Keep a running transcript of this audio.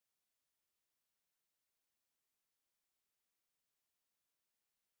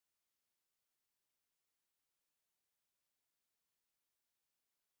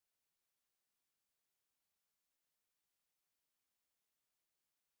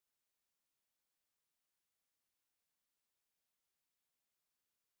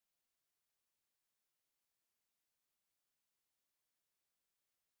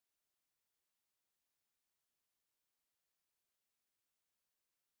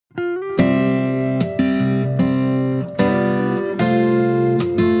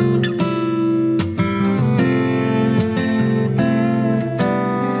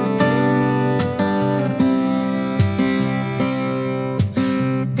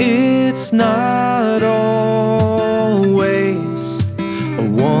It's not always a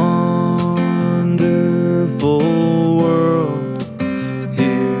wonderful world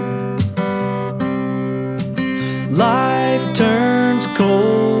here. Life turns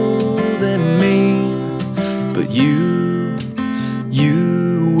cold and mean, but you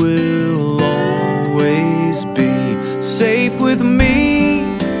will always be safe with me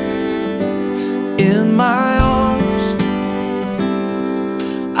in my arms.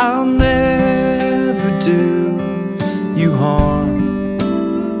 I'll never do you harm.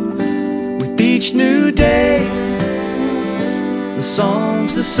 With each new day, the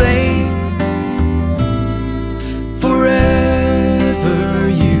song's the same. Forever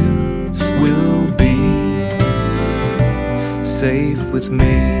you will be safe with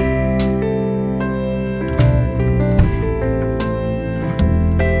me.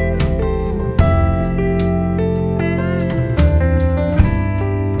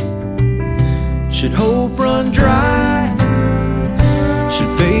 Should hope run dry?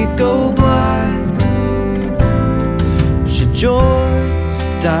 Should faith go blind? Should joy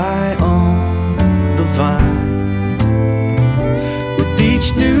die on the vine? With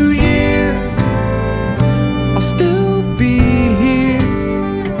each new year, I'll still be here.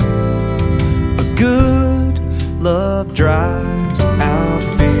 A good love drives out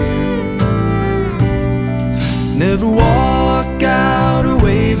fear. Never walk out or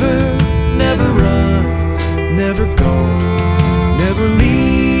waver. Never run, never go, never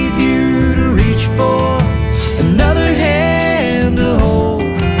leave you to reach for another hand to hold.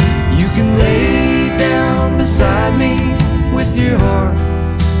 You can lay down beside me with your heart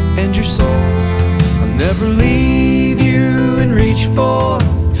and your soul. I'll never leave you and reach for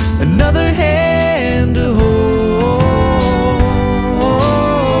another hand to hold.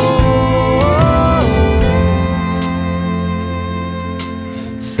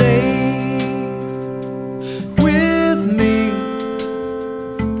 Say